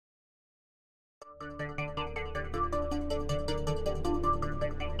Hello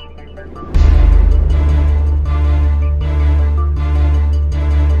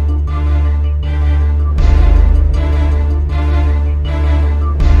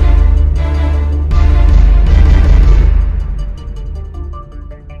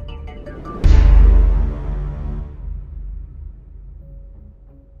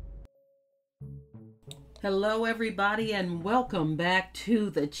everybody and welcome back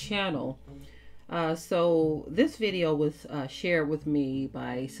to the channel. So this video was shared with me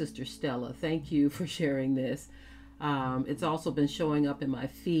by Sister Stella. Thank you for sharing this. It's also been showing up in my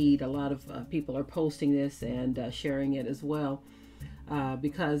feed. A lot of people are posting this and sharing it as well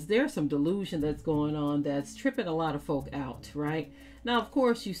because there's some delusion that's going on that's tripping a lot of folk out, right? Now, of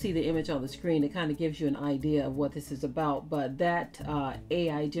course, you see the image on the screen. It kind of gives you an idea of what this is about, but that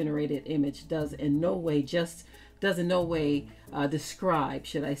AI generated image does in no way describe,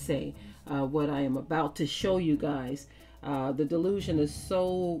 should I say, what I am about to show you guys. The delusion is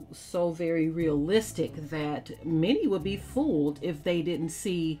so very realistic that many would be fooled if they didn't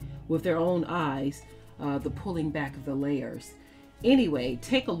see with their own eyes the pulling back of the layers. Anyway,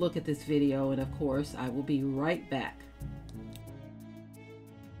 take a look at this video, and of course, I will be right back.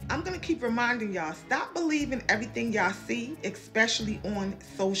 I'm going to keep reminding y'all, stop believing everything y'all see, especially on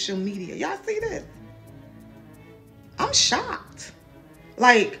social media. Y'all see this? I'm shocked.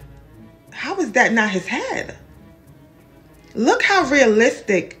 Like, how is that not his head? Look how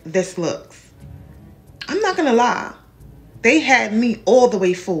realistic this looks. I'm not going to lie. They had me all the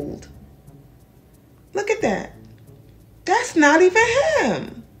way fooled. Look at that. That's not even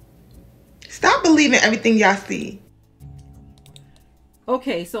him. Stop believing everything y'all see.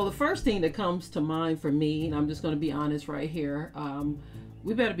 Okay, so the first thing that comes to mind for me, and I'm just going to be honest right here,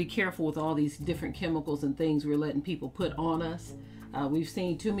 we better be careful with all these different chemicals and things we're letting people put on us. We've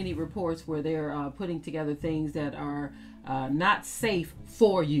seen too many reports where they're putting together things that are not safe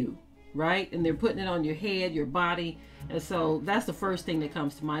for you, right? And they're putting it on your head, your body. And so that's the first thing that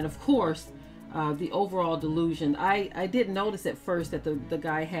comes to mind. Of course, the overall delusion. I didn't notice at first that the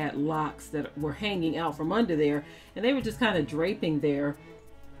guy had locks that were hanging out from under there, and they were just kind of draping there,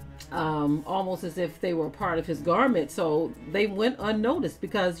 almost as if they were a part of his garment. So they went unnoticed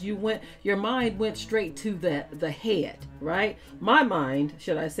because your mind went straight to the head, right? My mind,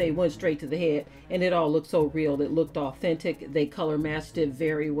 should I say, went straight to the head, and it all looked so real. It looked authentic. They color matched it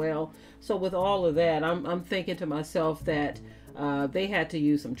very well. So with all of that, I'm thinking to myself that they had to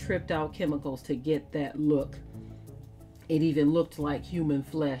use some tripped out chemicals to get that look. It even looked like human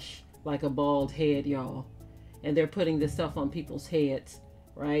flesh, like a bald head, y'all. And they're putting this stuff on people's heads,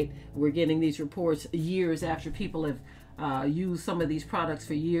 right? We're getting these reports years after people have used some of these products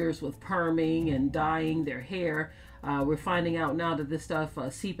for years with perming and dyeing their hair. We're finding out now that this stuff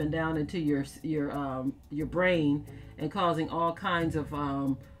seeping down into your brain and causing all kinds of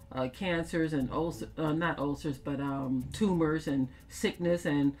cancers and not ulcers, but tumors and sickness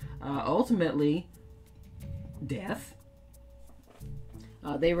and ultimately death.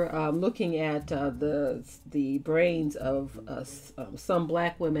 They were looking at the brains of some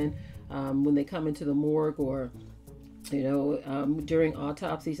black women when they come into the morgue, or during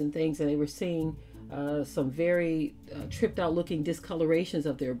autopsies and things, and they were seeing some very tripped out looking discolorations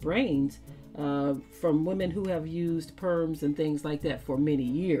of their brains from women who have used perms and things like that for many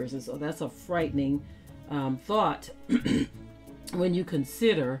years. And so that's a frightening thought when you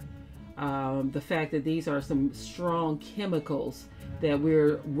consider the fact that these are some strong chemicals that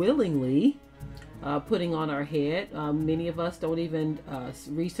we're willingly putting on our head. Many of us don't even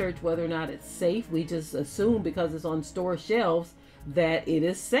research whether or not it's safe. We just assume because it's on store shelves that it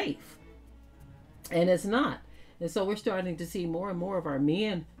is safe, and it's not. And so we're starting to see more and more of our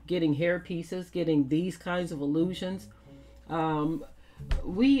men getting hair pieces, getting these kinds of illusions.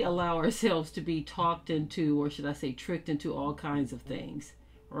 We allow ourselves to be talked into, or should I say tricked into, all kinds of things,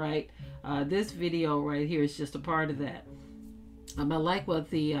 right? This video right here is just a part of that. I like what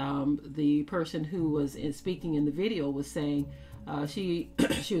the person who was speaking in the video was saying. She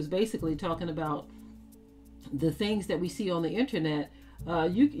was basically talking about the things that we see on the internet.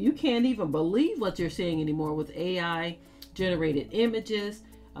 You can't even believe what you're seeing anymore with AI generated images,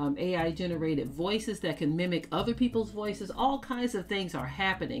 AI generated voices that can mimic other people's voices. All kinds of things are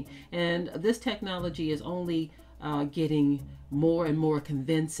happening, and this technology is only getting more and more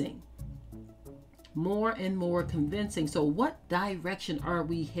convincing. More and more convincing. So what direction are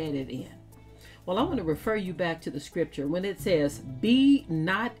we headed in? Well, I want to refer you back to the scripture when it says, "Be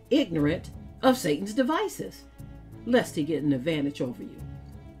not ignorant of Satan's devices, lest he get an advantage over you."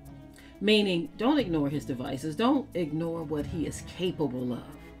 Meaning, don't ignore his devices. Don't ignore what he is capable of.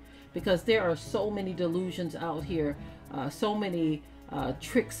 because there are so many delusions out here, so many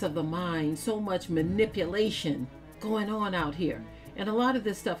tricks of the mind, so much manipulation going on out here. And a lot of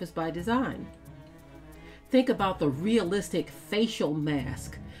this stuff is by design. Think about the realistic facial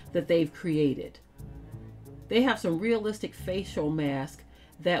mask that they've created. They have some realistic facial mask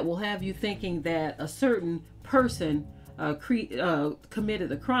that will have you thinking that a certain person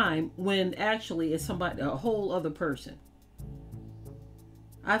committed a crime when actually it's somebody, a whole other person.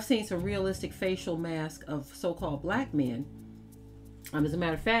 I've seen some realistic facial masks of so-called black men. As a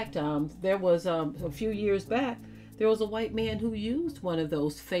matter of fact, there was a few years back, there was a white man who used one of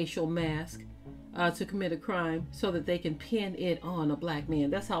those facial masks to commit a crime so that they can pin it on a black man.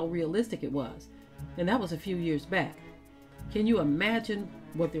 That's how realistic it was. And that was a few years back. Can you imagine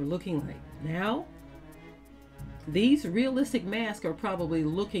what they're looking like now? These realistic masks are probably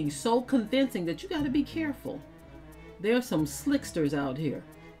looking so convincing that you got to be careful. There's some slicksters out here.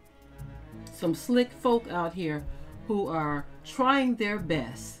 Some slick folk out here who are trying their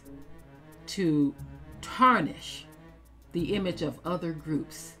best to tarnish the image of other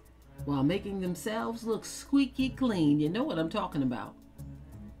groups while making themselves look squeaky clean. You know what I'm talking about.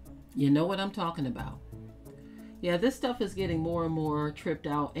 You know what I'm talking about. Yeah, this stuff is getting more and more tripped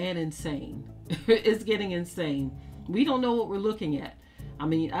out and insane. It's getting insane. We don't know what we're looking at. I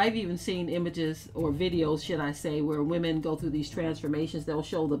mean, I've even seen images or videos, should I say, where women go through these transformations. They'll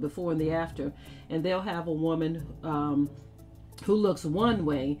show the before and the after, and they'll have a woman who looks one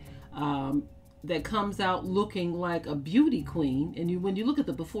way that comes out looking like a beauty queen. And when you look at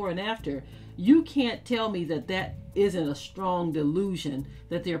the before and after, you can't tell me that that isn't a strong delusion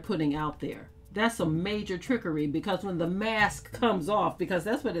that they're putting out there. That's some major trickery, because when the mask comes off, because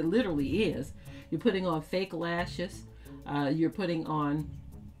that's what it literally is, you're putting on fake lashes, you're putting on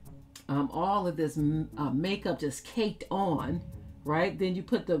all of this makeup just caked on, right? Then you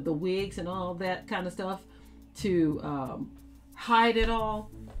put the wigs and all that kind of stuff to hide it all.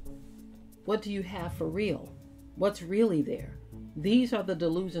 What do you have for real? What's really there? These are the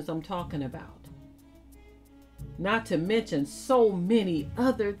delusions I'm talking about. Not to mention so many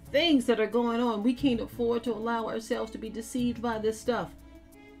other things that are going on. We can't afford to allow ourselves to be deceived by this stuff.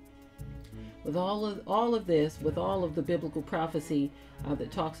 With all of this, with all of the biblical prophecy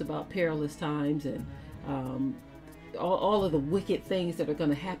that talks about perilous times and all of the wicked things that are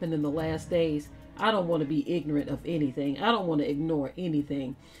going to happen in the last days, I don't want to be ignorant of anything. I don't want to ignore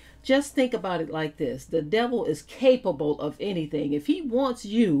anything. Just think about it like this. The devil is capable of anything. If he wants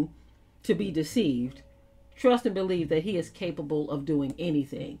you to be deceived, trust and believe that he is capable of doing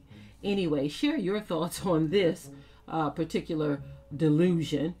anything. Anyway, share your thoughts on this particular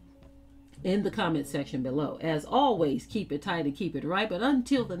delusion in the comment section below. As always, keep it tight and keep it right. But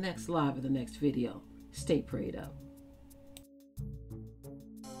until the next live or the next video, stay prayed up.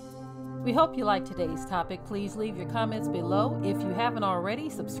 We hope you liked today's topic. Please leave your comments below. If you haven't already,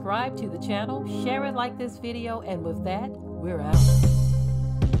 subscribe to the channel, share it like this video, and with that, we're out.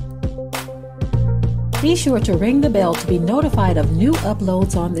 Be sure to ring the bell to be notified of new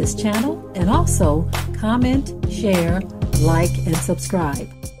uploads on this channel, and also comment, share, like, and subscribe.